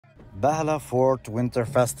Bahla Fort Winter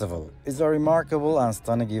Festival is a remarkable and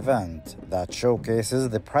stunning event that showcases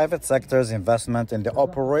the private sector's investment in the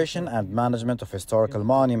operation and management of historical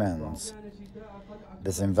monuments.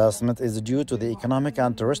 This investment is due to the economic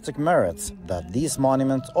and touristic merits that these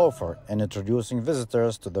monuments offer in introducing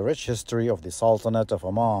visitors to the rich history of the Sultanate of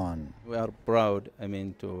Oman. We are proud,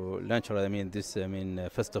 to launch, this,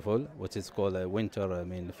 festival, which is called a Winter,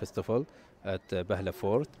 Festival at Bahla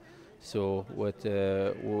Fort. So we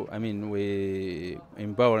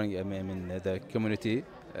empowering, the community,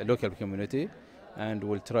 local community, and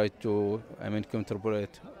we'll try to,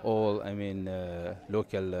 contribute all,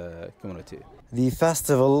 local community. The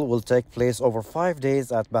festival will take place over 5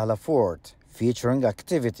 days at Bahla Fort, featuring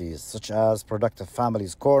activities such as Productive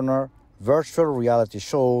Families Corner, virtual reality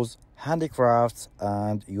shows, handicrafts,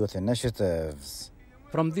 and youth initiatives.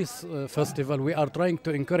 From this festival, we are trying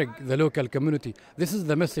to encourage the local community. This is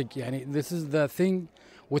the message, this is the thing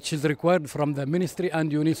which is required from the ministry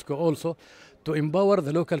and UNESCO also, to empower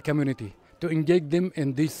the local community, to engage them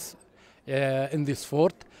in this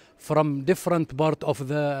fort from different part of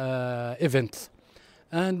the events.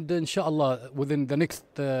 And inshallah, within the next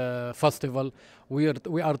festival, we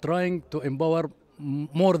are trying to empower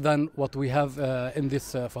more than what we have in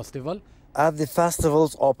this festival. At the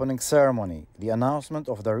festival's opening ceremony, the announcement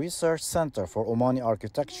of the Research Center for Omani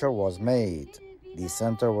Architecture was made. The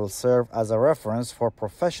center will serve as a reference for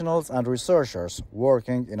professionals and researchers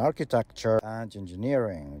working in architecture and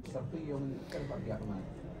engineering.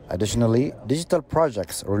 Additionally, digital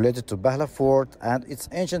projects related to Bahla Fort and its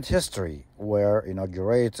ancient history were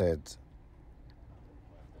inaugurated.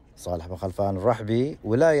 صالح بن خلفان الرحبي،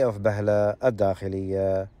 ولاية of Bahla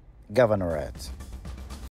الداخلية، Governorate.